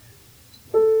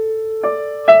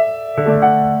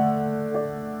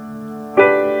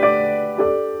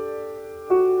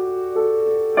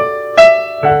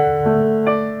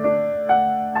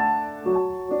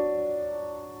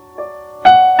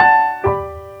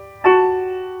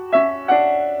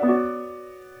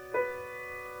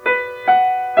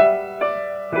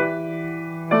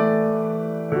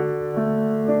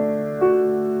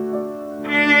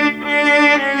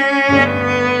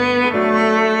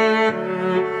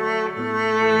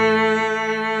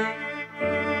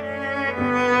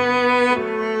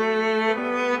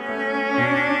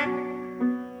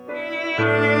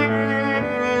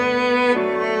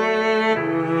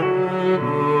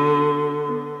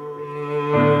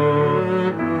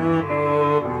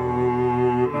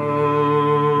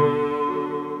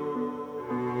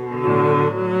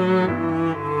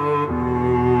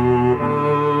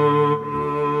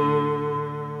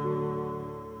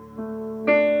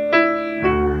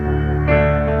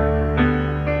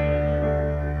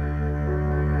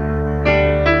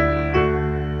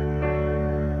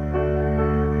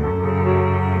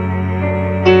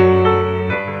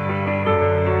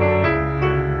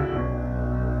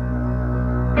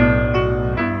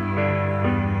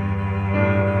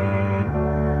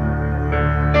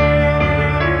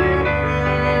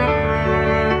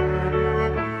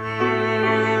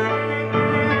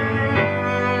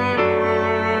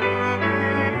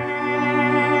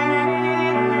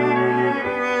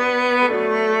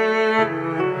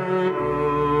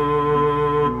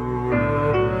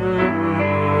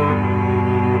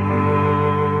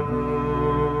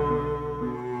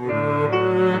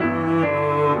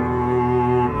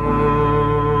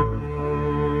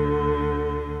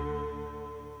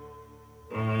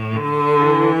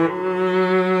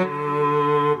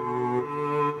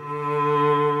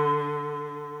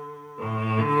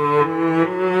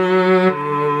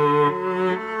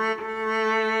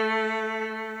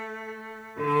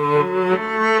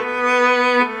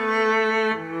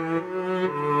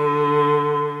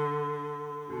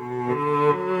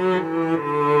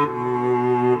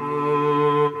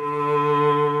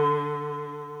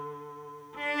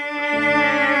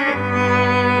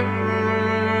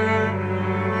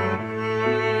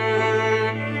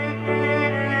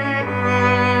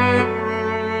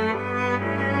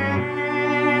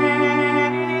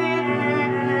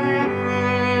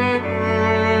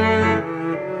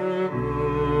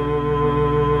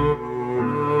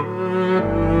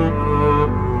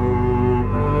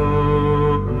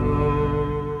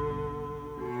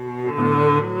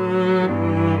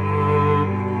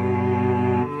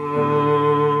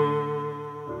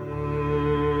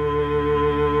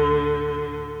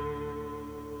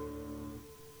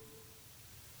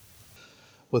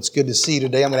Well, it's good to see you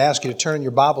today. I'm going to ask you to turn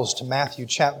your Bibles to Matthew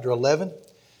chapter 11.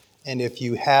 And if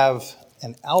you have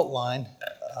an outline,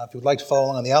 if you would like to follow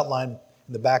along on the outline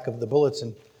in the back of the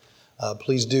bulletin,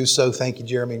 please do so. Thank you,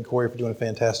 Jeremy and Corey, for doing a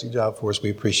fantastic job for us. We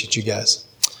appreciate you guys.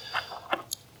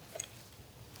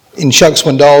 In Chuck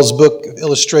Swindoll's book of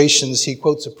illustrations, he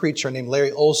quotes a preacher named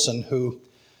Larry Olson who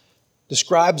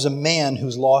describes a man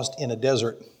who's lost in a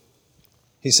desert.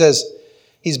 He says,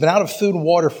 he's been out of food and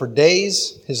water for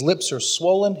days. His lips are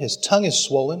swollen. His tongue is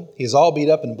swollen. He is all beat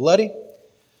up and bloody.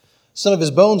 Some of his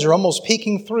bones are almost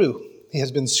peeking through. He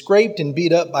has been scraped and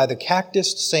beat up by the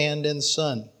cactus, sand, and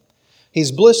sun.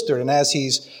 He's blistered, and as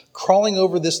he's crawling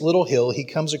over this little hill, he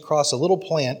comes across a little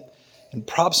plant and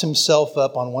props himself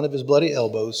up on one of his bloody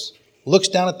elbows, looks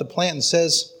down at the plant and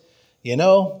says, "You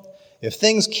know, if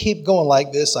things keep going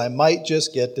like this, I might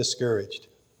just get discouraged."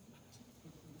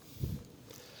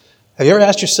 Have you ever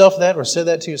asked yourself that or said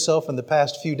that to yourself in the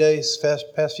past few days,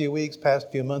 past few weeks,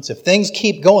 past few months? If things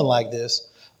keep going like this,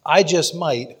 I just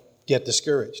might get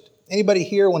discouraged. Anybody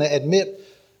here want to admit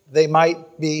they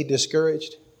might be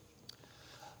discouraged?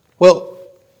 Well,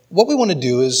 what we want to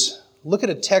do is look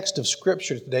at a text of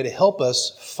Scripture today to help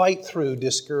us fight through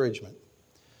discouragement.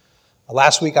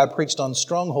 Last week I preached on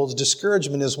strongholds.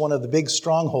 Discouragement is one of the big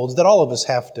strongholds that all of us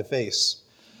have to face.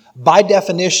 By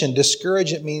definition,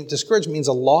 discouragement means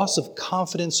a loss of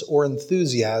confidence or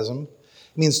enthusiasm.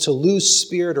 It means to lose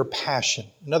spirit or passion.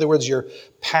 In other words, your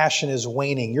passion is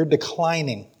waning. You're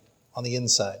declining on the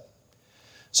inside.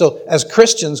 So as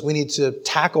Christians, we need to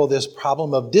tackle this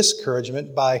problem of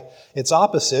discouragement by its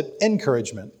opposite,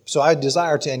 encouragement. So I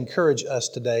desire to encourage us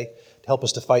today to help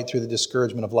us to fight through the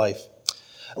discouragement of life.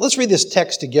 Let's read this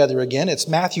text together again. It's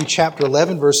Matthew chapter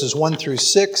 11, verses 1 through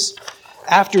 6.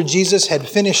 After Jesus had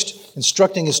finished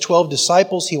instructing his 12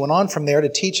 disciples, he went on from there to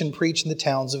teach and preach in the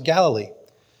towns of Galilee.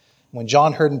 When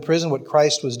John heard in prison what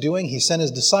Christ was doing, he sent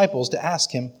his disciples to ask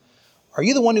him, "Are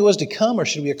you the one who was to come, or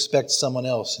should we expect someone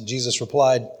else?" And Jesus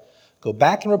replied, "Go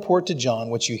back and report to John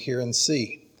what you hear and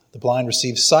see. The blind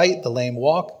receive sight, the lame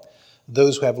walk,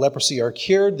 those who have leprosy are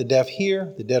cured, the deaf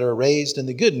hear, the dead are raised, and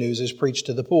the good news is preached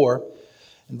to the poor."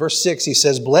 In verse 6, he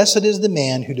says, "Blessed is the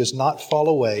man who does not fall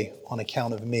away on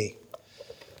account of me."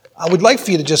 I would like for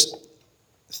you to just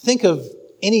think of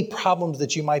any problems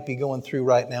that you might be going through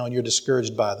right now and you're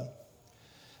discouraged by them.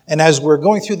 And as we're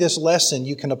going through this lesson,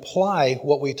 you can apply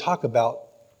what we talk about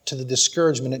to the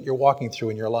discouragement that you're walking through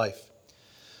in your life.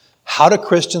 How do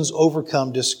Christians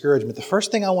overcome discouragement? The first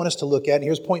thing I want us to look at, and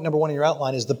here's point number 1 in your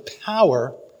outline, is the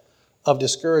power of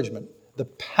discouragement. The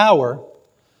power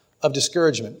of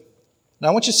discouragement. Now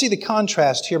I want you to see the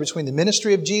contrast here between the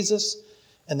ministry of Jesus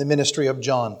and the ministry of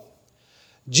John.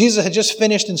 Jesus had just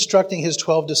finished instructing his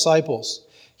 12 disciples.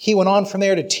 He went on from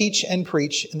there to teach and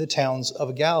preach in the towns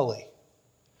of Galilee.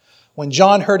 When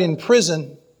John heard in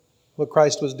prison what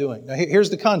Christ was doing. Now here's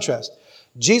the contrast.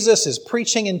 Jesus is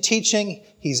preaching and teaching.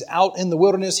 He's out in the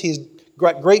wilderness. He's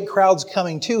got great crowds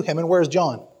coming to him. And where's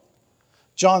John?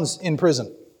 John's in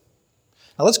prison.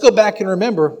 Now let's go back and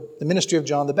remember the ministry of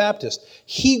John the Baptist.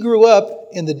 He grew up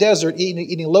in the desert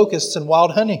eating locusts and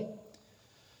wild honey.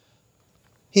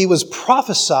 He was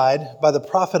prophesied by the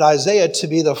prophet Isaiah to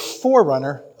be the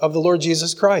forerunner of the Lord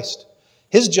Jesus Christ.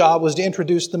 His job was to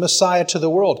introduce the Messiah to the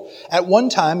world. At one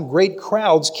time, great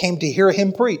crowds came to hear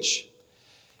him preach.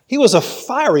 He was a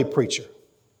fiery preacher.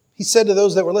 He said to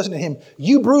those that were listening to him,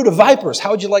 "You brood of vipers."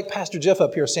 How would you like Pastor Jeff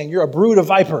up here saying, "You're a brood of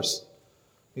vipers"?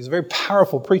 He's a very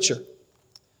powerful preacher.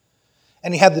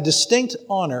 And he had the distinct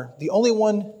honor, the only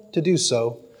one to do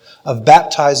so, of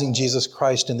baptizing Jesus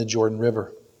Christ in the Jordan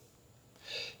River.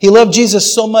 He loved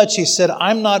Jesus so much, he said,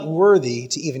 "I'm not worthy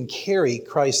to even carry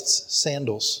Christ's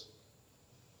sandals."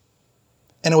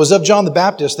 And it was of John the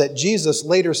Baptist that Jesus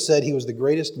later said he was the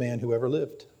greatest man who ever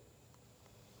lived.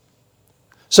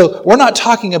 So we're not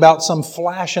talking about some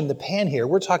flash in the pan here.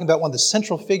 We're talking about one of the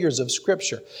central figures of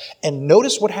Scripture. And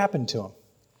notice what happened to him.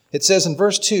 It says in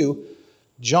verse 2,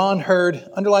 John heard,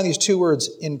 underline these two words,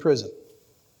 in prison.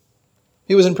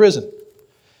 He was in prison.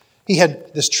 He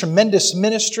had this tremendous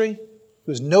ministry. He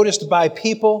was noticed by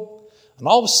people. And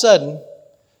all of a sudden,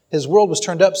 his world was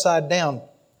turned upside down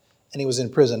and he was in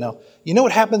prison. Now, you know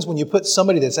what happens when you put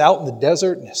somebody that's out in the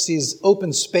desert and sees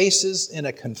open spaces in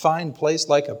a confined place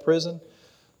like a prison?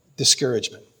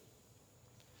 Discouragement.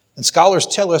 And scholars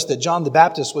tell us that John the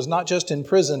Baptist was not just in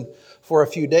prison for a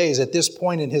few days. At this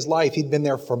point in his life, he'd been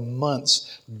there for months,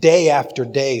 day after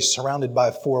day, surrounded by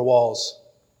four walls.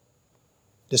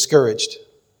 Discouraged.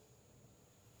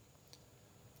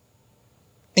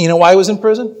 And you know why he was in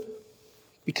prison?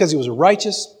 Because he was a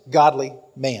righteous, godly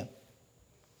man.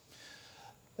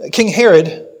 King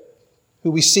Herod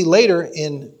who we see later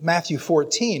in Matthew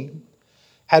 14,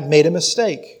 had made a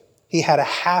mistake. He had a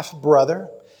half-brother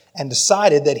and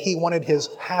decided that he wanted his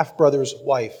half-brother's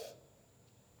wife.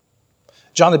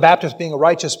 John the Baptist, being a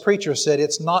righteous preacher, said,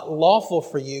 it's not lawful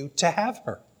for you to have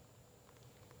her.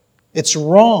 It's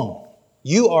wrong.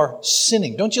 You are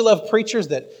sinning. Don't you love preachers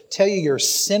that tell you you're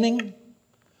sinning?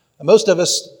 And most of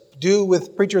us do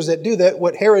with preachers that do that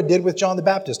what Herod did with John the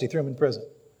Baptist. He threw him in prison.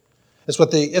 That's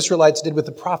what the Israelites did with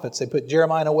the prophets. They put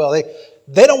Jeremiah in a well.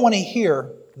 They don't want to hear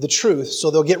the truth,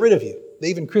 so they'll get rid of you. They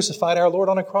even crucified our Lord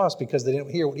on a cross because they didn't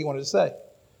hear what he wanted to say.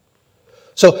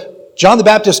 So John the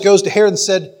Baptist goes to Herod and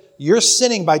said, you're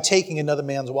sinning by taking another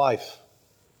man's wife.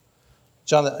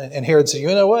 And Herod said, you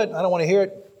know what? I don't want to hear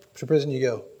it. To prison you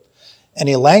go. And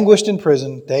he languished in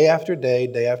prison day after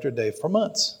day for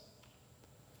months.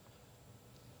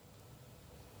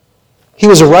 He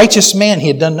was a righteous man. He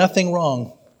had done nothing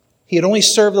wrong. He had only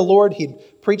served the Lord. He'd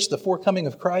preached the forecoming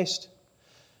of Christ.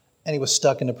 And he was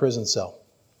stuck in a prison cell.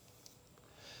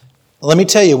 Let me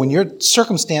tell you, when your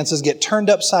circumstances get turned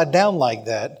upside down like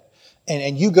that,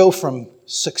 and you go from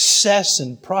success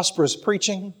and prosperous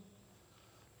preaching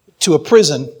to a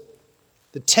prison,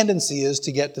 the tendency is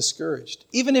to get discouraged.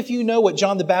 Even if you know what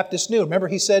John the Baptist knew. Remember,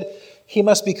 he said, he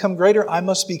must become greater, I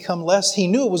must become less. He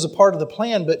knew it was a part of the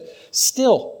plan, but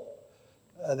still,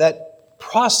 that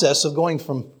process of going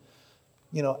from,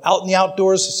 out in the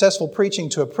outdoors, successful preaching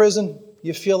to a prison,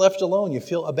 you feel left alone, you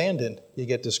feel abandoned, you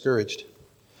get discouraged.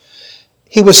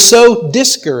 He was so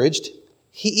discouraged,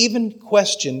 he even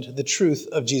questioned the truth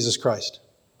of Jesus Christ.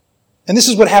 And this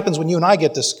is what happens when you and I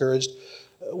get discouraged.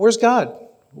 Where's God?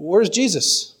 Where's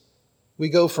Jesus? We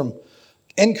go from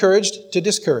encouraged to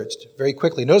discouraged very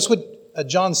quickly. Notice what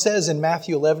John says in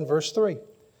Matthew 11, verse 3.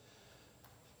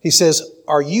 He says,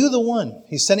 are you the one?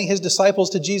 He's sending his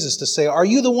disciples to Jesus to say, are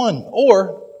you the one?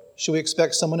 Or should we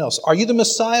expect someone else? Are you the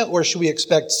Messiah or should we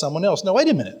expect someone else? No, wait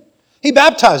a minute. He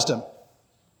baptized him.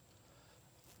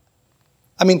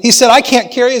 He said, I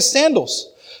can't carry his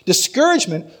sandals.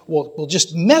 Discouragement will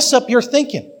just mess up your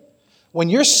thinking. When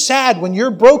you're sad, when you're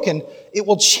broken, it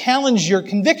will challenge your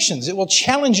convictions. It will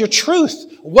challenge your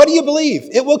truth. What do you believe?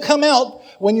 It will come out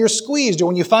when you're squeezed or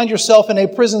when you find yourself in a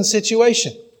prison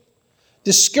situation.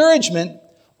 Discouragement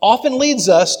often leads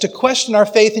us to question our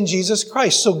faith in Jesus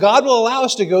Christ. So God will allow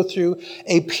us to go through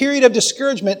a period of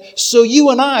discouragement so you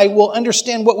and I will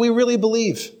understand what we really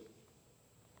believe.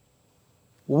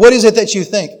 What is it that you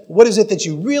think? What is it that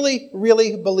you really,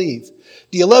 really believe?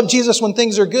 Do you love Jesus when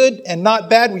things are good and not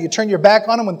bad? Will you turn your back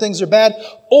on him when things are bad?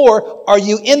 Or are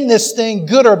you in this thing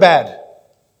good or bad?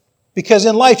 Because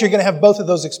in life, you're going to have both of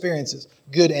those experiences,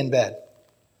 good and bad.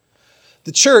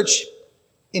 The church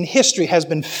in history has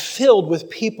been filled with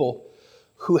people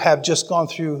who have just gone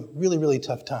through really, really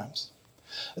tough times.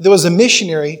 There was a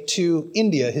missionary to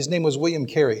India. His name was William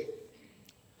Carey.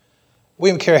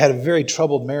 William Carey had a very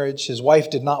troubled marriage. His wife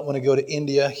did not want to go to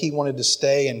India. He wanted to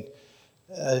stay.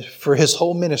 And for his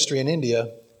whole ministry in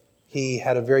India, he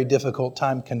had a very difficult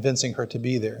time convincing her to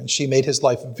be there. And she made his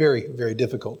life very, very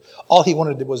difficult. All he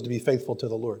wanted was to be faithful to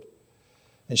the Lord.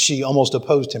 And she almost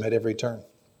opposed him at every turn.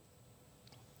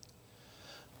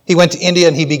 He went to India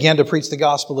and he began to preach the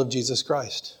gospel of Jesus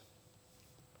Christ.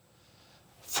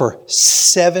 For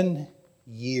 7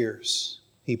 years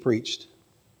he preached.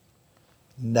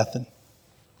 Nothing.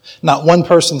 Not one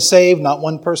person saved, not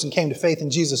one person came to faith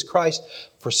in Jesus Christ.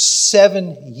 For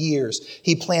 7 years,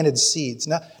 he planted seeds.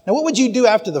 Now, what would you do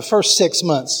after the first 6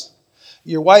 months?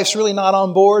 Your wife's really not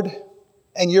on board,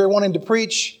 and you're wanting to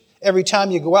preach every time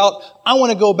you go out. I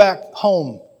want to go back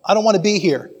home. I don't want to be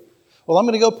here. Well, I'm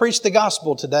going to go preach the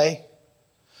gospel today.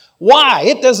 Why?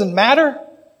 It doesn't matter.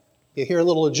 You hear a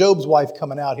little of Job's wife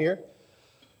coming out here.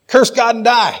 Curse God and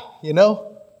die,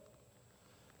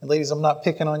 And ladies, I'm not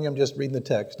picking on you. I'm just reading the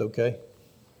text, okay?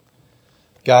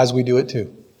 Guys, we do it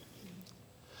too.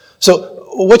 So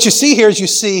what you see here is you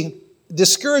see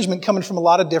discouragement coming from a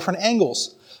lot of different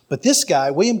angles. But this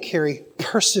guy, William Carey,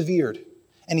 persevered.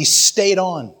 And he stayed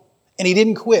on. And he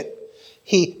didn't quit.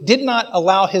 He did not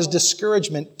allow his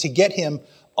discouragement to get him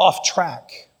off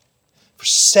track. For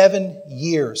 7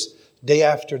 years, day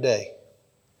after day.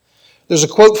 There's a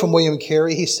quote from William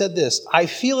Carey. He said this, I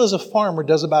feel as a farmer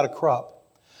does about a crop.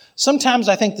 Sometimes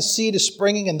I think the seed is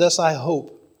springing and thus I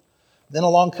hope. Then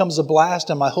along comes a blast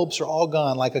and my hopes are all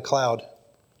gone like a cloud.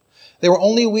 There were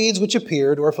only weeds which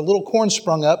appeared, or if a little corn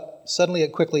sprung up, suddenly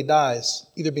it quickly dies,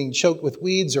 either being choked with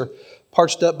weeds or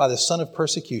parched up by the sun of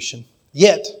persecution.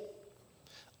 Yet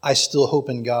I still hope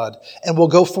in God and will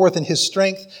go forth in his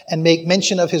strength and make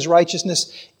mention of his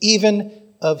righteousness, even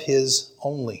of his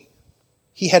only.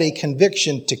 He had a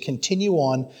conviction to continue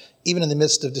on even in the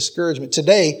midst of discouragement.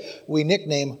 Today, we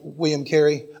nickname William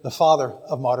Carey the father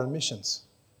of modern missions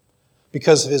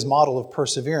because of his model of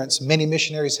perseverance. Many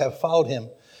missionaries have followed him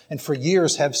and for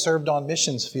years have served on the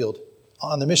missions field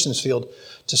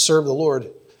to serve the Lord,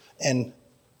 and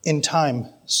in time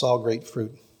saw great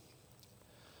fruit.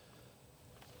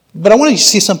 But I want you to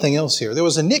see something else here. There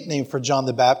was a nickname for John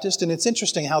the Baptist, and it's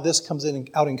interesting how this comes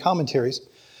out in commentaries.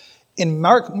 In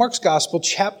Mark's Gospel,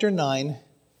 chapter 9,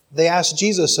 they asked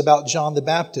Jesus about John the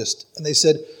Baptist, and they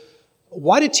said,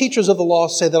 "Why did teachers of the law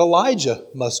say that Elijah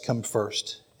must come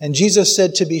first?" And Jesus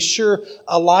said, "To be sure,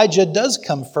 Elijah does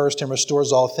come first and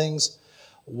restores all things.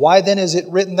 Why then is it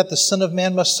written that the Son of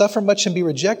Man must suffer much and be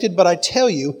rejected? But I tell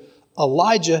you,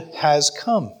 Elijah has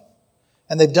come.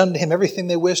 And they've done to him everything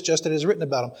they wish, just as it is written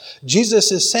about him."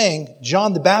 Jesus is saying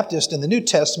John the Baptist in the New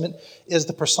Testament is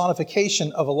the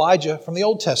personification of Elijah from the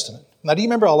Old Testament. Now, do you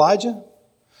remember Elijah?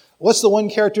 What's the one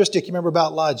characteristic you remember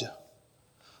about Elijah?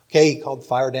 Okay, he called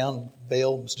fire down,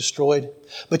 Baal was destroyed.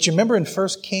 But you remember in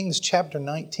 1 Kings chapter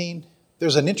 19,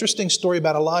 there's an interesting story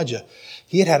about Elijah.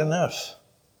 He had had enough.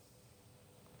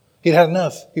 He had had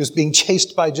enough. He was being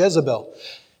chased by Jezebel.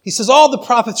 He says, "All the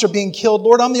prophets are being killed,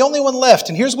 Lord. I'm the only one left."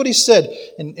 And here's what he said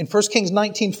in 1 Kings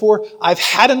 19:4, "I've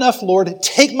had enough, Lord.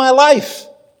 Take my life.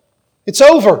 It's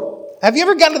over." Have you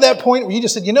ever gotten to that point where you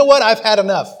just said, "You know what? I've had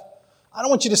enough"? I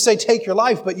don't want you to say take your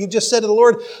life, but you just said to the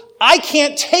Lord, "I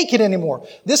can't take it anymore.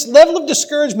 This level of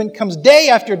discouragement comes day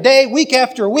after day, week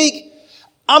after week.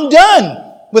 I'm done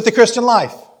with the Christian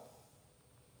life.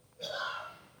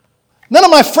 None of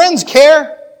my friends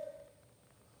care.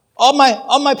 All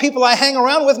my people I hang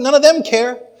around with, none of them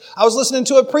care." I was listening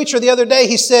to a preacher the other day.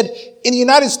 He said, in the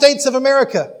United States of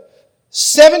America,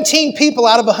 17 people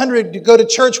out of 100 go to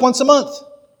church once a month.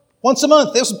 Once a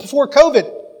month. This was before COVID.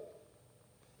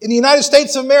 In the United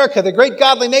States of America, the great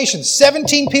godly nation,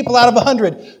 17 people out of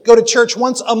 100 go to church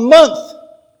once a month.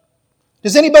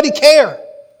 Does anybody care?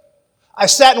 I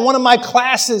sat in one of my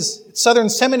classes at Southern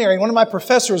Seminary, and one of my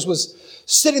professors was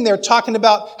sitting there talking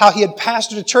about how he had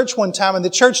pastored a church one time, and the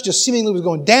church just seemingly was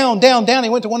going down, down, down. He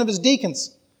went to one of his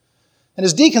deacons, and one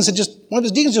of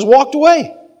his deacons just walked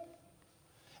away.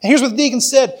 And here's what the deacon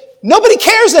said: "Nobody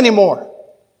cares anymore.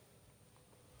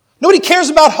 Nobody cares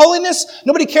about holiness.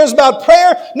 Nobody cares about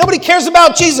prayer. Nobody cares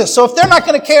about Jesus. So if they're not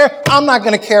going to care, I'm not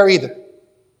going to care either."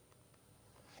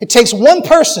 It takes one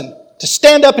person to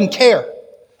stand up and care,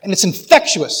 and it's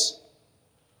infectious.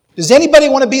 Does anybody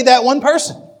want to be that one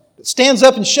person that stands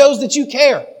up and shows that you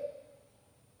care?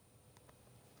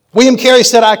 William Carey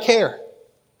said, "I care."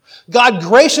 God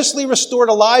graciously restored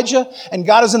Elijah, and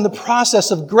God is in the process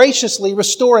of graciously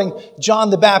restoring John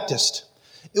the Baptist.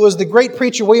 It was the great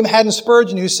preacher William Haddon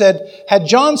Spurgeon who said, "Had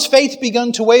John's faith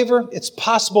begun to waver, it's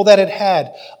possible that it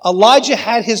had. Elijah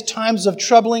had his times of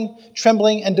trembling,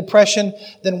 and depression.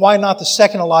 Then why not the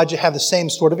second Elijah have the same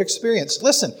sort of experience?"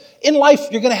 Listen, in life,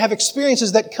 you're going to have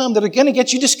experiences that come that are going to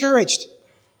get you discouraged.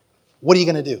 What are you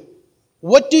going to do?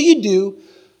 What do you do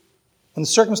when the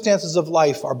circumstances of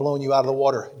life are blowing you out of the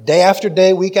water? Day after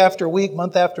day, week after week,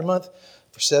 month after month,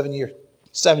 for 7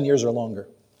 years or longer.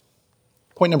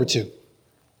 Point number 2.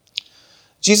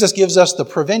 Jesus gives us the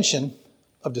prevention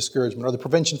of discouragement, or the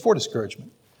prevention for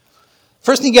discouragement.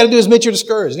 First thing you got to do is admit you're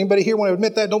discouraged. Anybody here want to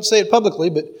admit that? Don't say it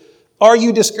publicly, but are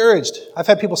you discouraged? I've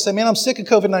had people say, "Man, I'm sick of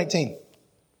COVID-19.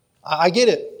 I get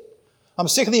it. I'm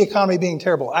sick of the economy being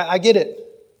terrible. I get it.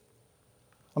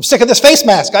 I'm sick of this face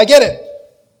mask. I get it."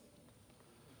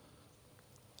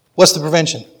 What's the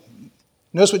prevention?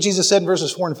 Notice what Jesus said in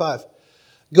verses 4 and 5.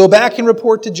 "Go back and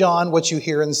report to John what you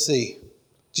hear and see."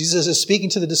 Jesus is speaking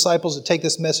to the disciples that take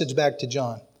this message back to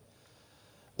John.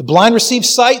 "The blind receive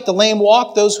sight, the lame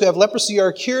walk, those who have leprosy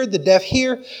are cured, the deaf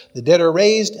hear, the dead are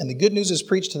raised, and the good news is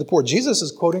preached to the poor." Jesus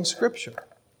is quoting Scripture.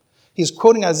 He's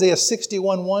quoting Isaiah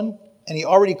 61:1, and he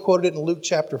already quoted it in Luke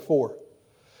chapter 4.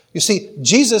 You see,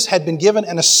 Jesus had been given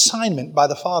an assignment by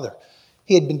the Father.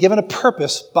 He had been given a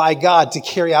purpose by God to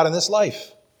carry out in this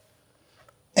life.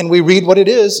 And we read what it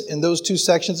is in those two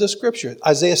sections of Scripture.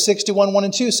 Isaiah 61:1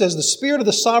 and 2 says, "The Spirit of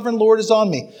the Sovereign Lord is on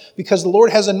me, because the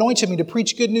Lord has anointed me to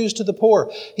preach good news to the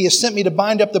poor. He has sent me to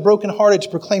bind up the brokenhearted, to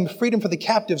proclaim freedom for the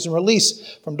captives and release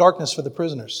from darkness for the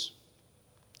prisoners,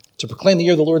 to proclaim the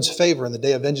year of the Lord's favor and the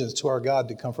day of vengeance to our God,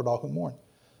 to comfort all who mourn."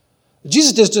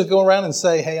 Jesus didn't just go around and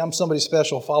say, "Hey, I'm somebody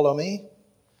special, follow me."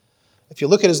 If you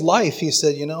look at his life, he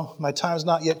said, "My time's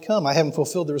not yet come. I haven't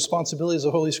fulfilled the responsibilities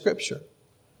of Holy Scripture."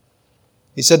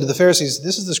 He said to the Pharisees,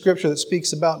 "This is the Scripture that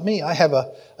speaks about me. I have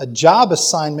a job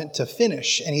assignment to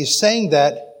finish." And he's saying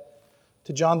that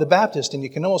to John the Baptist. And you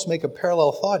can almost make a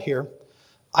parallel thought here.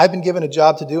 I've been given a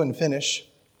job to do and finish.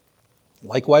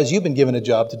 Likewise, you've been given a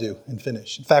job to do and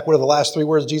finish. In fact, what are the last 3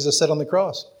 words Jesus said on the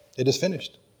cross? It is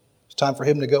finished. It's time for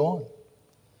him to go on.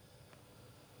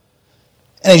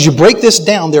 And as you break this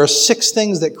down, there are 6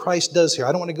 things that Christ does here.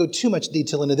 I don't want to go too much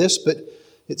detail into this, but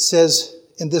it says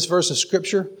in this verse of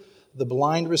Scripture, the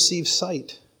blind receive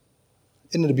sight.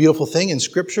 Isn't it a beautiful thing in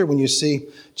Scripture when you see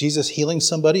Jesus healing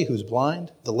somebody who's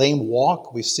blind? The lame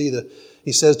walk. We see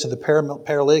he says to the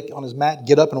paralytic on his mat,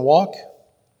 get up and walk.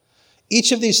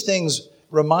 Each of these things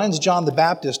reminds John the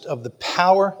Baptist of the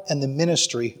power and the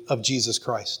ministry of Jesus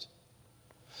Christ.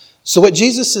 So what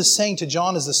Jesus is saying to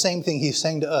John is the same thing he's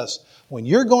saying to us. When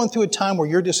you're going through a time where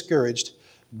you're discouraged,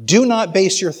 do not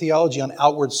base your theology on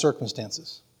outward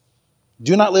circumstances.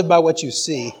 Do not live by what you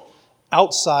see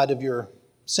outside of your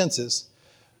senses.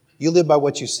 You live by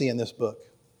what you see in this book.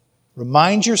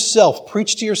 Remind yourself,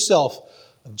 preach to yourself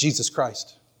of Jesus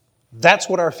Christ. That's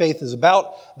what our faith is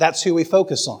about. That's who we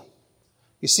focus on.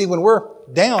 You see, when we're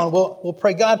down, we'll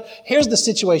pray, God, here's the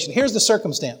situation, here's the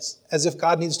circumstance, as if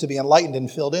God needs to be enlightened and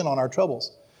filled in on our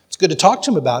troubles. It's good to talk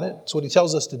to him about it. It's what he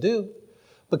tells us to do.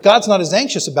 But God's not as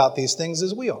anxious about these things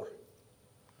as we are.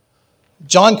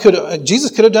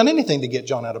 Jesus could have done anything to get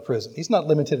John out of prison. He's not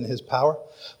limited in his power.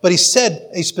 But he said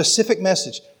a specific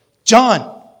message.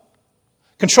 John,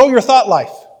 control your thought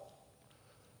life.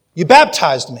 You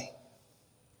baptized me.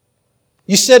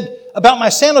 You said about my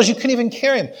sandals you couldn't even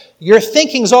carry them. Your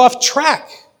thinking's off track,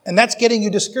 and that's getting you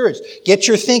discouraged. Get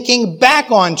your thinking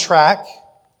back on track,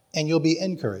 and you'll be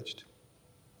encouraged.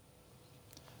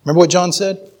 Remember what John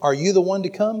said? Are you the one to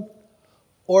come?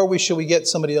 Or should we get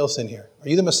somebody else in here? Are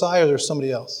you the Messiah or is there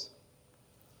somebody else?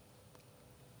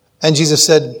 And Jesus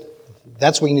said,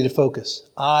 that's where you need to focus.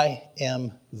 I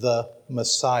am the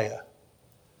Messiah.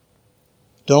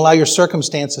 Don't allow your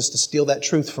circumstances to steal that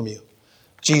truth from you.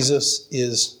 Jesus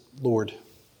is Lord.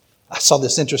 I saw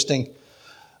this interesting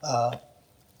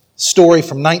story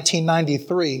from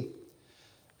 1993.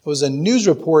 It was a news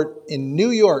report in New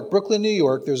York, Brooklyn, New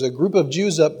York. There's a group of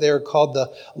Jews up there called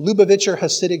the Lubavitcher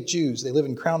Hasidic Jews. They live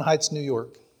in Crown Heights, New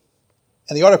York.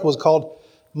 And the article was called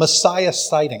Messiah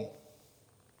Sighting.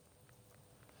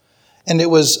 And it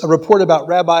was a report about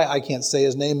Rabbi, I can't say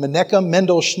his name, Menachem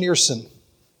Mendel Schneerson.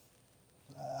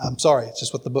 I'm sorry, it's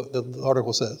just what the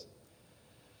article says.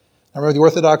 I remember the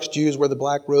Orthodox Jews wear the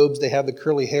black robes. They have the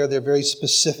curly hair. They're very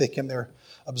specific in their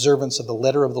observance of the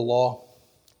letter of the law.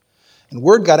 And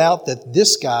word got out that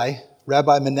this guy,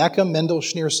 Rabbi Menachem Mendel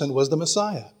Schneerson, was the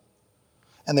Messiah.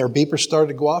 And their beepers started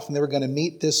to go off, and they were going to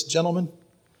meet this gentleman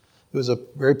who was a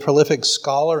very prolific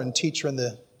scholar and teacher in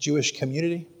the Jewish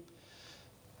community.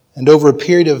 And over a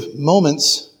period of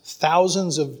moments,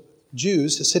 thousands of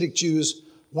Jews, Hasidic Jews,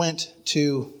 went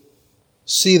to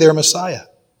see their Messiah.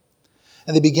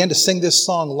 And they began to sing this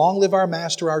song, Long live our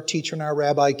Master, our Teacher, and our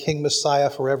Rabbi, King Messiah,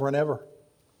 forever and ever.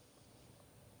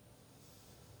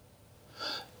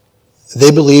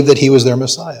 They believed that he was their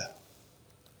Messiah.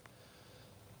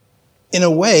 In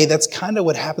a way, that's kind of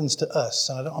what happens to us.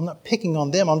 And I'm not picking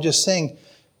on them. I'm just saying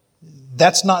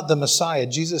that's not the Messiah.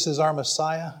 Jesus is our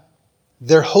Messiah.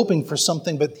 They're hoping for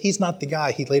something, but he's not the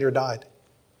guy. He later died.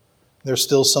 There's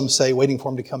still, some say, waiting for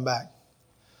him to come back.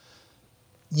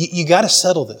 You got to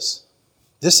settle this.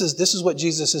 This is what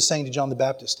Jesus is saying to John the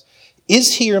Baptist.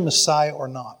 Is he your Messiah or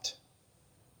not?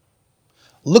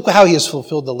 Look how he has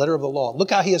fulfilled the letter of the law.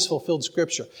 Look how he has fulfilled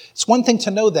Scripture. It's one thing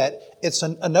to know that. It's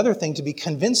another thing to be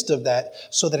convinced of that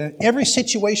so that in every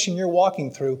situation you're walking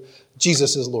through,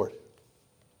 Jesus is Lord.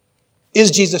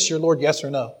 Is Jesus your Lord? Yes or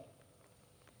no?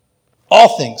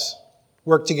 All things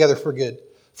work together for good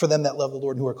for them that love the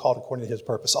Lord and who are called according to his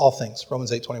purpose. All things.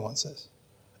 Romans 8:21 says.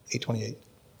 8:28.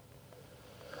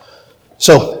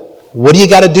 So, what do you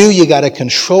got to do? You got to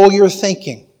control your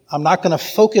thinking. I'm not going to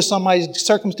focus on my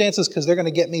circumstances because they're going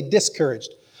to get me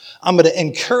discouraged. I'm going to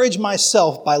encourage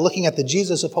myself by looking at the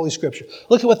Jesus of Holy Scripture.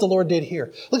 Look at what the Lord did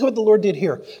here. Look at what the Lord did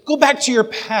here. Go back to your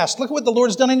past. Look at what the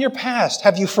Lord's done in your past.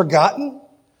 Have you forgotten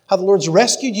how the Lord's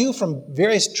rescued you from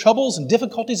various troubles and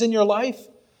difficulties in your life?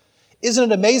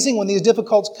 Isn't it amazing when these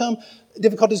difficulties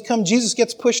come, Jesus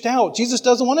gets pushed out. Jesus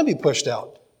doesn't want to be pushed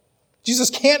out. Jesus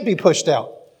can't be pushed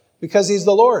out because he's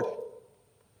the Lord.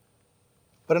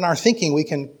 But in our thinking, we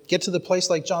can get to the place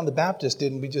like John the Baptist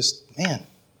did and be just, man,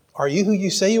 are you who you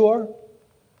say you are?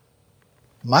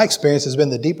 My experience has been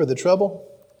the deeper the trouble,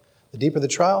 the deeper the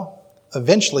trial,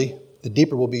 eventually the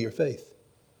deeper will be your faith.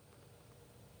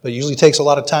 But it usually takes a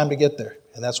lot of time to get there.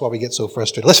 And that's why we get so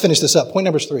frustrated. Let's finish this up. Point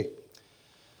number 3.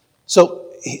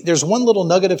 So there's one little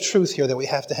nugget of truth here that we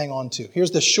have to hang on to.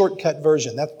 Here's the shortcut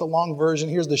version. That's the long version.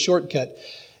 Here's the shortcut.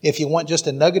 If you want just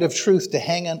a nugget of truth to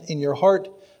hang in your heart,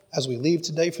 as we leave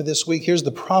today for this week, here's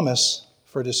the promise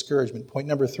for discouragement. Point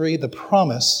number 3, the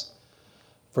promise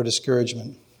for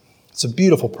discouragement. It's a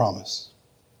beautiful promise.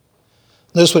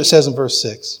 Notice what it says in verse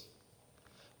 6.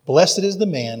 Blessed is the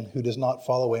man who does not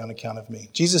fall away on account of me.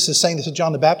 Jesus is saying this to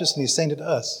John the Baptist, and he's saying it to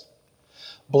us.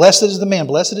 Blessed is the man,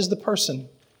 blessed is the person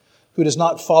who does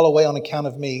not fall away on account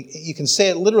of me. You can say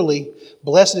it literally,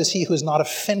 blessed is he who is not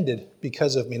offended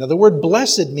because of me. Now, the word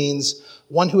blessed means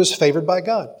one who is favored by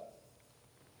God.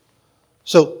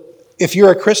 So, if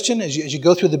you're a Christian, as you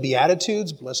go through the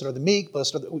Beatitudes, blessed are the meek,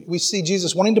 we see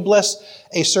Jesus wanting to bless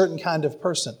a certain kind of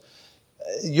person.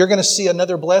 You're going to see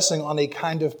another blessing on a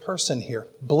kind of person here.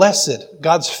 Blessed,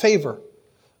 God's favor,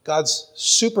 God's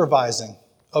supervising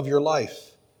of your life.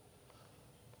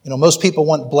 You know, most people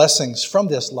want blessings from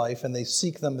this life and they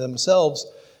seek them themselves.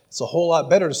 It's a whole lot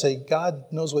better to say, God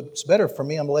knows what's better for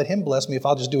me. I'm going to let Him bless me if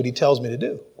I'll just do what He tells me to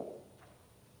do.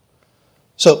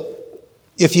 So,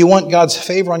 if you want God's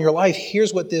favor on your life,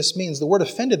 here's what this means. The word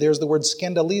offended there is the word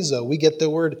scandalizo. We get the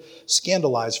word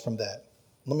scandalized from that.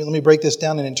 Let me break this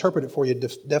down and interpret it for you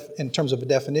in terms of a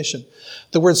definition.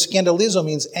 The word scandalizo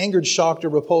means angered, shocked, or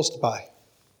repulsed by.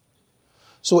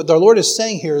 So what our Lord is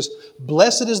saying here is,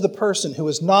 blessed is the person who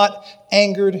is not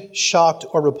angered, shocked,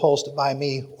 or repulsed by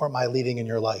me or my leading in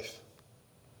your life.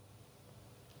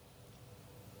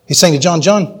 He's saying to John,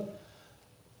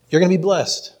 you're going to be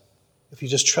blessed if you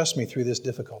just trust me through this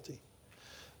difficulty.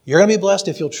 You're going to be blessed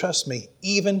if you'll trust me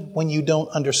even when you don't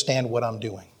understand what I'm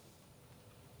doing.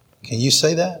 Can you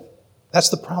say that? That's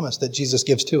the promise that Jesus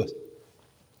gives to us.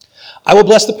 I will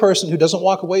bless the person who doesn't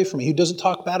walk away from me, who doesn't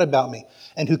talk bad about me,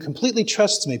 and who completely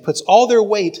trusts me, puts all their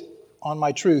weight on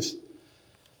my truth,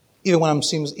 even when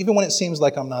it seems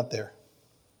like I'm not there.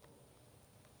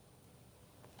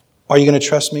 Are you going to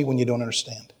trust me when you don't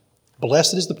understand?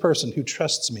 Blessed is the person who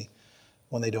trusts me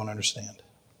when they don't understand.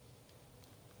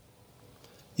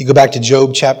 You go back to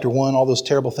Job chapter 1, all those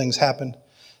terrible things happened.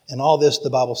 And all this, the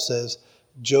Bible says,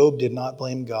 Job did not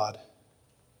blame God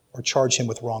or charge him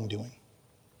with wrongdoing.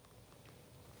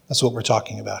 That's what we're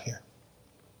talking about here.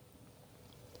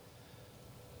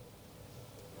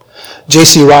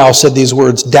 J.C. Ryle said these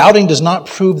words, doubting does not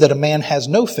prove that a man has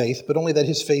no faith, but only that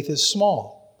his faith is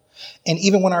small. And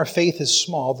even when our faith is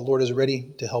small, the Lord is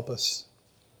ready to help us.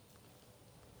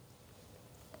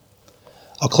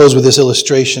 I'll close with this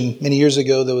illustration. Many years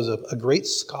ago, there was a great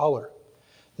scholar.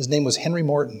 His name was Henry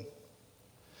Morton.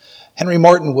 Henry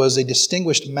Morton was a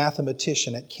distinguished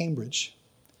mathematician at Cambridge.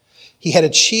 He had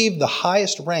achieved the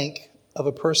highest rank of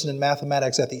a person in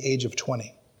mathematics at the age of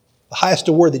 20. The highest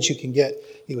award that you can get,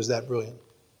 he was that brilliant.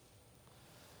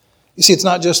 You see, it's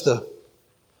not just the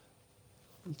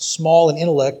small in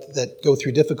intellect that go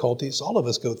through difficulties. All of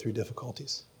us go through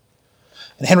difficulties.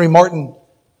 And Henry Morton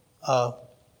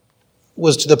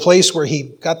was to the place where he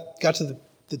got to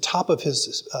the top of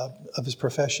his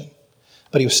profession,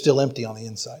 but he was still empty on the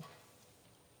inside.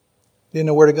 He didn't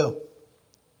know where to go.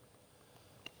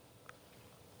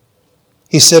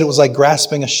 He said it was like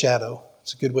grasping a shadow.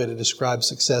 It's a good way to describe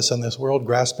success in this world,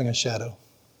 grasping a shadow.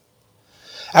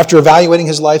 After evaluating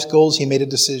his life's goals, he made a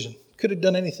decision. Could have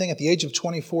done anything. At the age of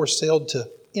 24, sailed to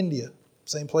India,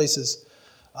 same place as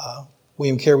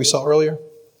William Carey we saw earlier,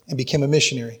 and became a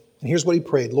missionary. And here's what he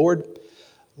prayed. Lord,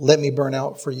 let me burn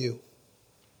out for you.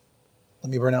 Let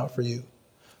me burn out for you.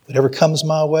 Whatever comes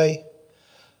my way,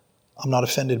 I'm not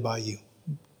offended by you.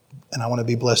 And I want to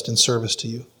be blessed in service to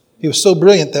you. He was so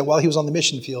brilliant that while he was on the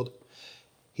mission field,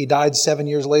 he died 7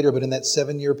 years later, but in that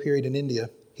 7-year period in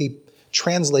India, he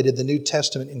translated the New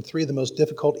Testament in 3 of the most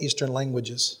difficult Eastern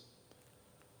languages.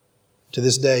 To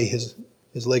this day, his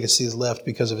legacy is left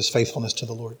because of his faithfulness to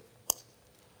the Lord.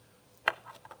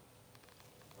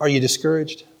 Are you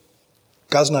discouraged?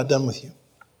 God's not done with you.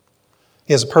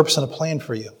 He has a purpose and a plan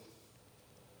for you.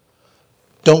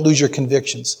 Don't lose your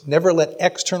convictions. Never let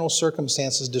external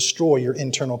circumstances destroy your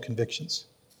internal convictions.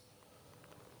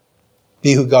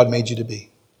 Be who God made you to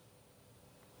be.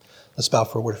 Let's bow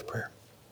for a word of prayer.